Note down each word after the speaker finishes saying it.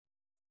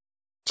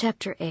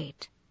Chapter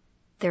 8.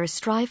 There is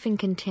strife and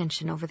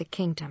contention over the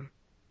kingdom.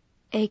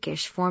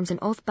 Achish forms an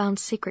oath-bound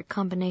secret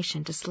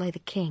combination to slay the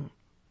king.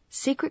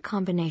 Secret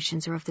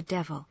combinations are of the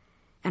devil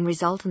and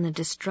result in the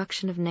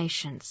destruction of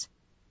nations.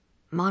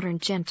 Modern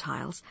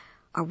Gentiles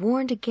are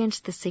warned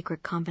against the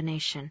secret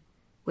combination,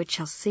 which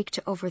shall seek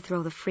to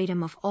overthrow the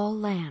freedom of all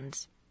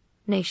lands,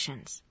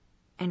 nations,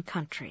 and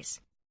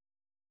countries.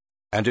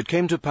 And it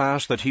came to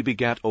pass that he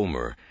begat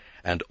Omer,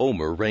 and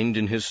Omer reigned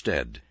in his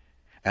stead.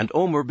 And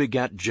Omer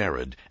begat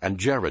Jared, and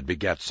Jared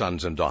begat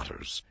sons and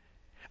daughters.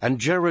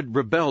 And Jared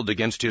rebelled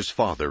against his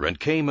father, and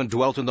came and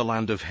dwelt in the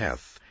land of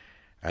Heth.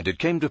 And it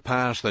came to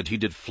pass that he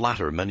did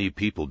flatter many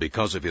people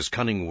because of his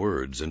cunning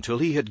words, until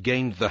he had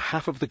gained the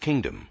half of the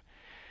kingdom.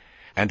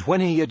 And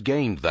when he had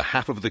gained the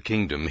half of the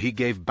kingdom, he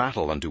gave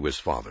battle unto his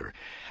father,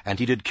 and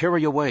he did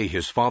carry away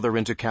his father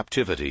into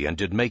captivity, and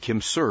did make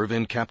him serve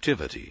in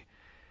captivity.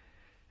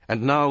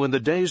 And now in the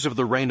days of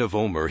the reign of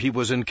Omer he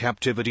was in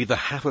captivity the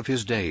half of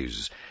his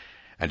days.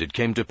 And it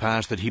came to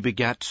pass that he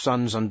begat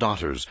sons and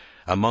daughters,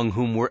 among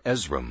whom were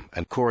Ezram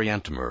and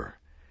Coriantumr.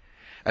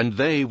 And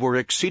they were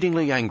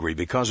exceedingly angry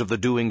because of the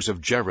doings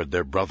of Jared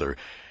their brother,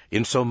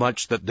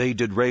 insomuch that they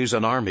did raise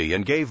an army,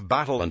 and gave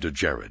battle unto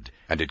Jared.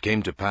 And it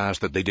came to pass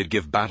that they did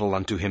give battle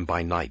unto him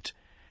by night.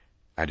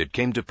 And it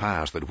came to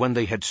pass that when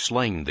they had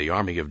slain the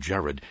army of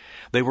Jared,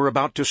 they were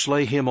about to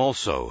slay him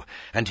also.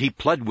 And he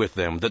pled with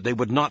them that they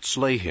would not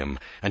slay him,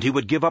 and he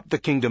would give up the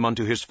kingdom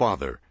unto his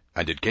father.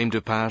 And it came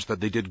to pass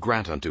that they did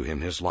grant unto him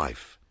his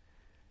life.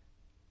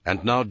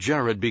 And now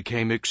Jared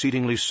became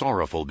exceedingly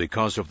sorrowful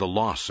because of the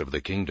loss of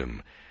the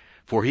kingdom,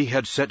 for he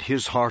had set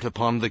his heart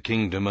upon the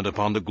kingdom and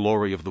upon the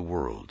glory of the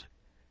world.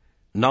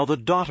 Now the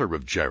daughter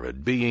of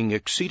Jared, being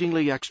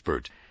exceedingly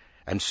expert,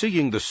 and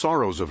seeing the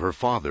sorrows of her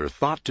father,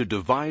 thought to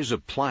devise a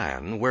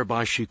plan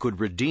whereby she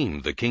could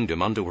redeem the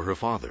kingdom unto her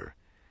father.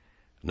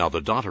 Now the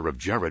daughter of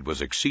Jared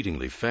was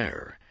exceedingly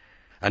fair.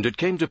 And it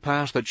came to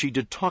pass that she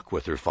did talk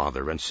with her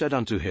father, and said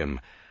unto him,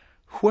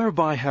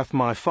 Whereby hath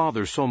my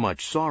father so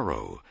much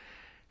sorrow?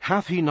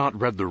 Hath he not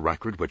read the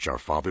record which our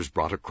fathers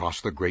brought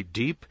across the great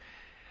deep?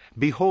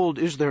 Behold,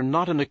 is there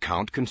not an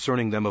account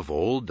concerning them of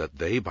old, that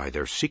they by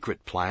their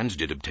secret plans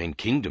did obtain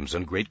kingdoms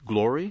and great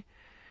glory?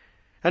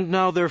 And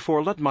now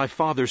therefore let my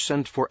father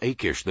send for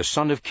Achish the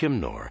son of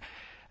Kimnor,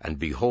 and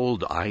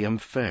behold, I am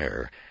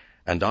fair,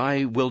 and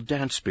I will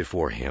dance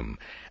before him,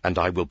 and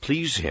I will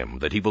please him,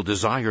 that he will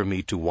desire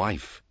me to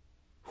wife.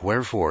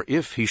 Wherefore,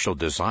 if he shall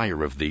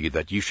desire of thee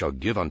that ye shall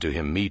give unto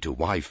him me to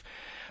wife,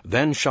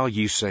 then shall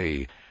ye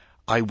say,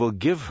 I will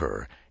give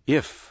her,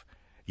 if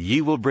ye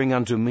will bring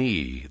unto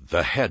me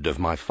the head of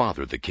my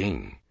father the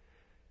king.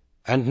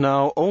 And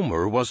now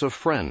Omer was a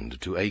friend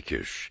to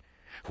Achish.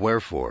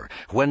 Wherefore,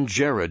 when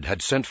Jared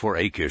had sent for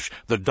Achish,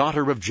 the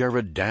daughter of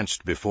Jared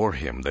danced before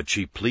him, that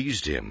she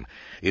pleased him,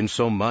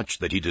 insomuch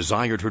that he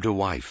desired her to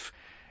wife.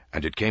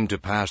 And it came to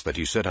pass that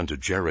he said unto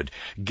Jared,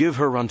 Give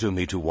her unto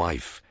me to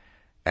wife.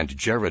 And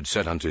Jared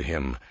said unto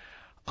him,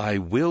 I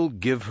will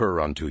give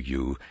her unto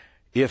you,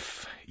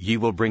 if ye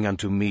will bring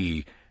unto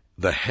me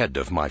the head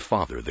of my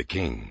father the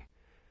king.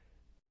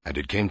 And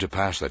it came to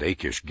pass that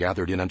Achish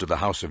gathered in unto the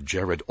house of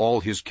Jared all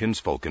his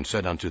kinsfolk, and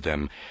said unto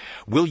them,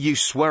 Will ye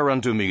swear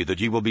unto me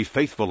that ye will be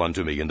faithful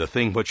unto me in the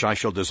thing which I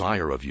shall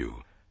desire of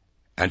you?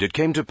 And it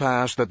came to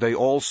pass that they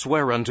all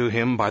sware unto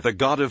him by the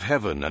God of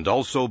heaven, and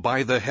also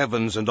by the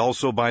heavens, and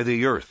also by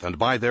the earth, and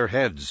by their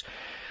heads,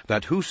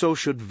 that whoso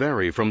should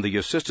vary from the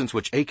assistance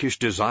which Achish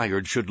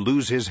desired should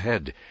lose his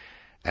head,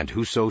 and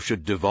whoso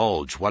should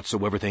divulge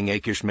whatsoever thing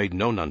Achish made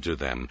known unto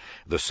them,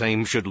 the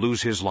same should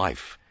lose his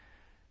life.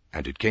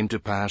 And it came to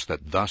pass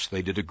that thus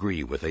they did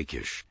agree with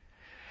Achish.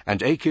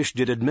 And Achish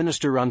did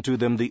administer unto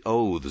them the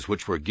oaths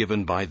which were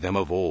given by them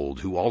of old,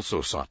 who also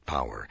sought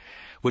power,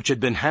 which had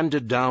been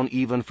handed down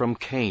even from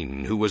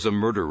Cain, who was a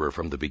murderer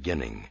from the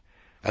beginning.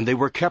 And they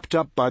were kept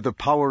up by the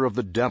power of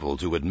the devil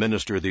to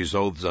administer these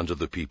oaths unto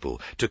the people,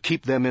 to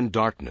keep them in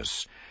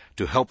darkness,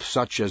 to help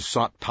such as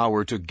sought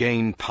power to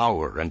gain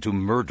power, and to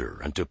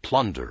murder, and to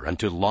plunder, and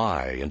to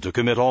lie, and to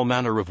commit all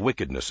manner of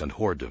wickedness and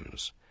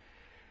whoredoms.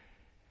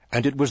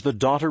 And it was the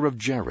daughter of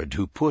Jared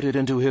who put it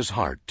into his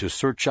heart to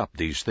search up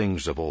these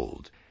things of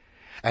old.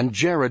 And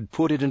Jared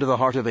put it into the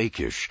heart of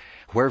Achish,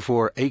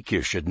 wherefore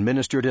Achish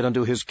administered it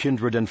unto his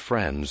kindred and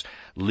friends,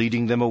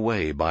 leading them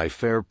away by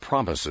fair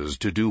promises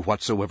to do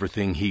whatsoever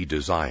thing he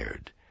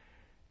desired.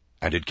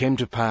 And it came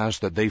to pass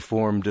that they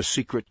formed a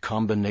secret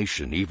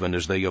combination, even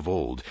as they of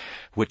old,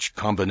 which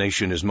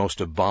combination is most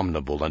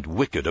abominable and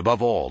wicked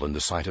above all in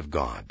the sight of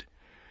God.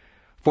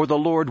 For the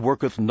Lord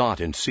worketh not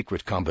in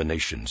secret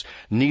combinations,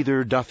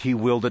 neither doth he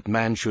will that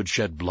man should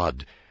shed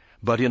blood,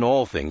 but in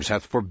all things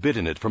hath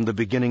forbidden it from the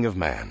beginning of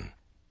man.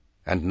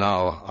 And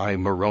now I,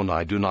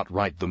 Moroni, do not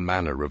write the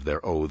manner of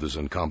their oaths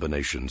and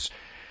combinations,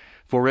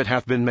 for it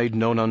hath been made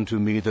known unto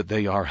me that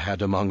they are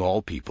had among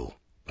all people,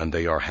 and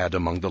they are had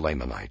among the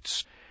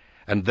Lamanites.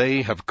 And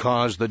they have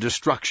caused the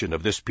destruction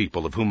of this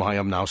people of whom I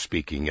am now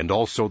speaking, and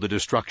also the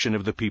destruction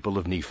of the people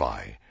of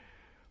Nephi.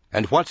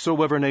 And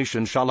whatsoever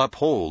nation shall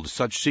uphold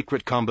such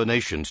secret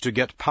combinations to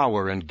get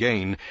power and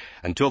gain,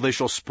 until they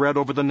shall spread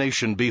over the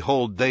nation,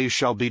 behold, they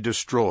shall be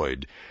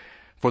destroyed.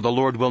 For the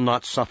Lord will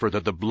not suffer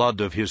that the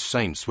blood of his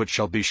saints, which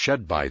shall be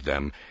shed by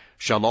them,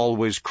 shall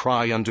always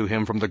cry unto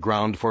him from the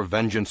ground for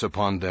vengeance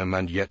upon them,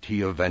 and yet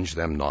he avenge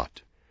them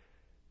not.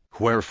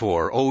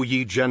 Wherefore, O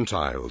ye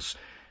Gentiles,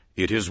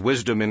 it is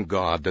wisdom in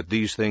God that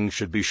these things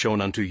should be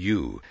shown unto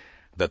you,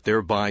 that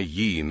thereby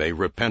ye may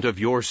repent of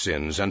your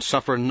sins, and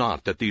suffer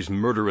not that these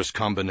murderous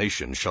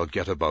combinations shall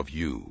get above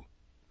you,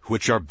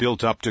 which are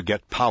built up to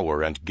get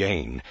power and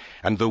gain,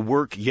 and the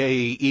work, yea,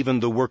 even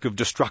the work of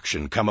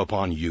destruction, come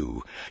upon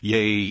you.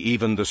 Yea,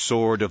 even the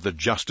sword of the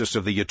justice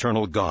of the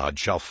eternal God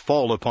shall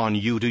fall upon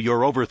you to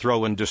your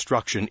overthrow and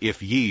destruction,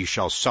 if ye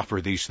shall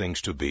suffer these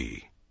things to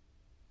be.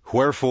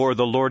 Wherefore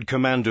the Lord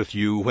commandeth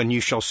you, when ye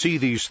shall see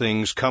these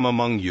things come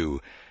among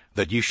you,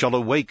 that ye shall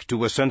awake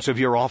to a sense of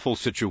your awful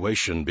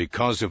situation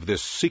because of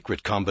this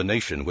secret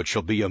combination which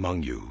shall be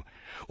among you.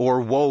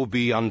 Or woe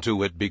be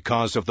unto it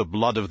because of the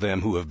blood of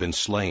them who have been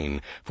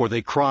slain, for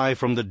they cry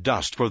from the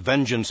dust for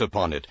vengeance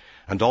upon it,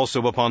 and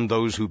also upon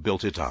those who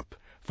built it up.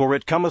 For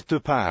it cometh to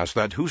pass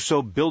that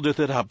whoso buildeth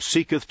it up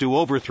seeketh to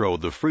overthrow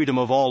the freedom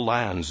of all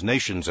lands,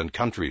 nations, and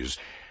countries,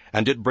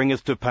 and it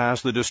bringeth to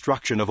pass the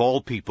destruction of all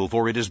people,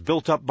 for it is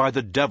built up by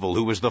the devil,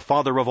 who is the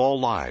father of all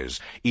lies,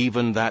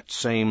 even that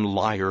same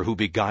liar who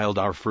beguiled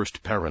our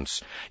first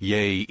parents,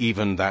 yea,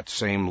 even that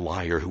same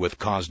liar who hath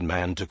caused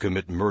man to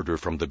commit murder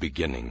from the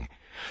beginning,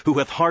 who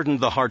hath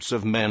hardened the hearts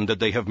of men, that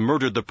they have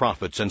murdered the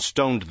prophets, and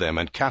stoned them,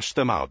 and cast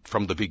them out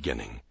from the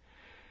beginning.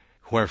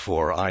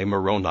 Wherefore I,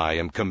 Moroni,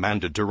 am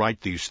commanded to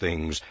write these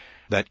things,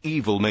 that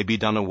evil may be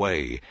done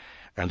away,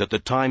 and that the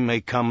time may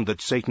come that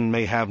Satan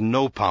may have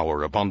no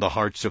power upon the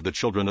hearts of the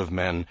children of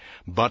men,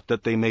 but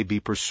that they may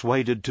be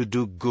persuaded to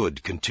do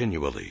good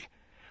continually,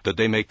 that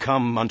they may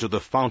come unto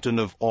the fountain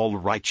of all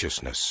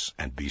righteousness,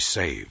 and be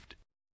saved.